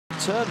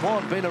turn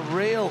one being a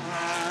real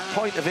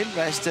point of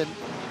interest, and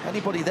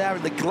anybody there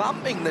in the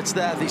glamping that's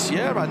there this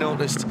year, I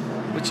noticed,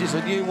 which is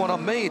a new one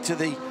on me, to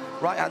the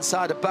right-hand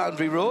side of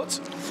Boundary Road.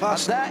 And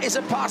there is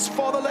a pass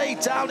for the lead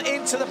down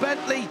into the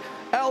Bentley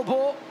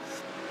elbow.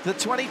 The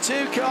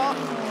 22 car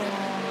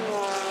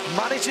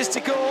manages to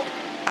go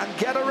and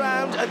get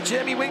around, and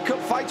Jamie Whincup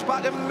fights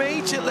back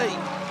immediately.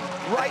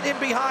 Right in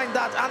behind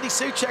that, Andy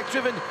Soucek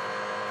driven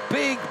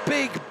big,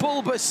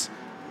 bulbous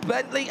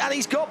Bentley, and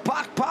he's got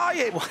back by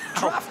him. Wow.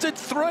 Drafted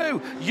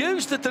through,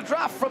 used the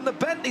draft from the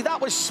Bentley.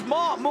 That was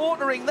smart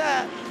motoring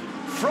there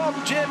from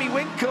Jamie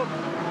Whincup.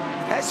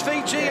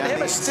 SVG and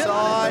him are still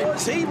on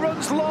it. He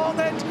runs long,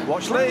 and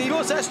watch lead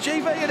goes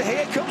SGV, and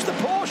here comes the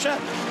Porsche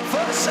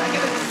for second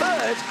and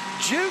third,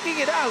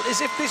 duking it out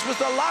as if this was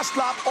the last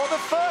lap or the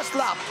first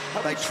lap.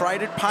 They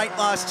traded paint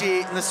last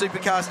year in the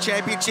Supercars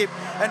Championship,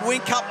 and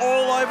Whincup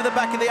all over the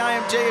back of the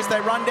AMG as they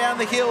run down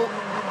the hill.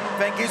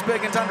 Van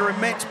Gisbergen's under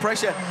immense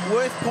pressure.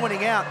 Worth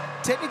pointing out,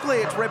 technically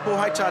it's Red Bull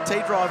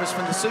HRT drivers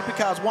from the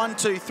Supercars 1,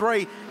 2,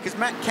 3, because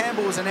Matt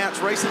Campbell was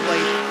announced recently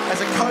as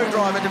a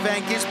co-driver to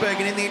Van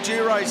Gisbergen in the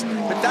Enduros.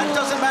 But that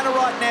doesn't matter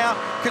right now,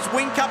 because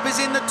Whincup is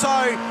in the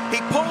tow. He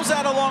pulls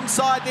out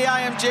alongside the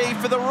AMG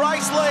for the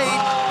race lead.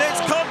 There's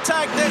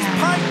contact, there's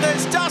paint,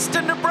 there's dust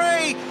and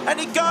debris, and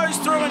he goes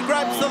through and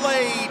grabs the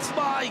lead.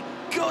 My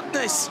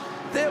goodness.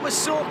 They were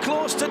so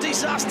close to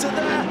disaster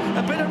there.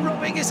 A bit of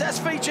rubbing as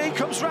SVG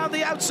comes round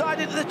the outside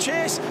into the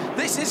chase.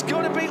 This is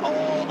going to be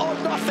all or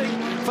nothing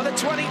for the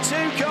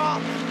 22 car.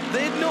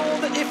 They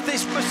know that if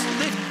this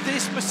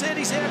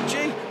Mercedes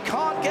AMG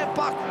can't get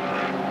back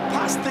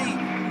past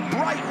the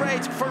bright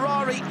red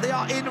Ferrari, they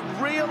are in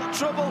real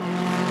trouble.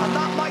 And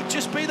that might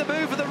just be the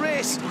move of the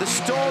race. The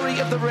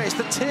story of the race,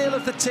 the tale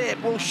of the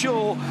tape, will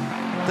show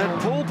that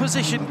pole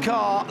position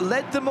car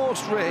led the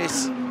most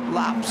race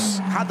laps,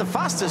 had the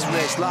fastest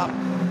race lap,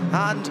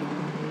 and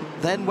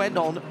then went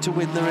on to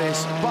win the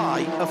race by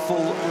a full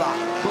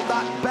lap. But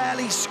that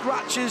barely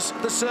scratches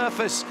the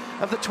surface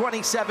of the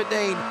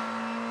 2017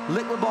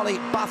 Liqui-Moly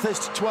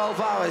Bathurst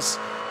 12 hours.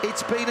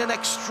 It's been an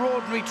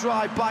extraordinary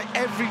drive by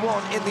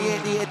everyone in the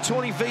 88.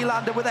 Tony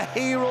Vilander with a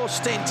hero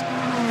stint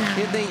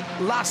in the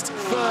last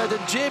third,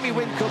 and Jamie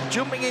Whincup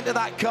jumping into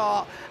that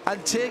car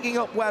and taking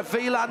up where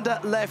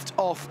Vilander left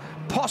off.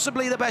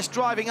 Possibly the best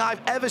driving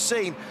I've ever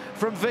seen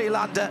from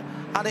Vilander,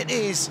 and it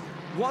is,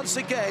 once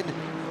again,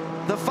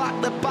 the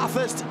fact that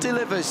Bathurst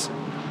delivers.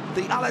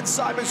 The Alan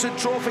Simonson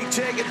Trophy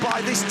taken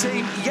by this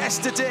team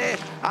yesterday,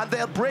 and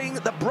they'll bring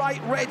the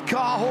bright red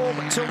car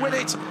home to win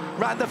it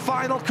round the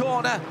final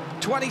corner.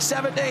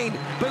 2017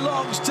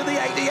 belongs to the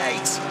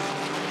 88.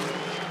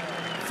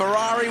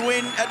 Ferrari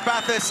win at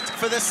Bathurst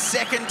for the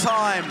second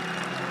time.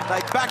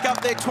 They back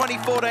up their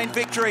 2014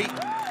 victory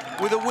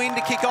with a win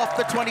to kick off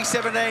the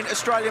 2017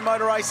 Australian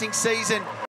motor racing season.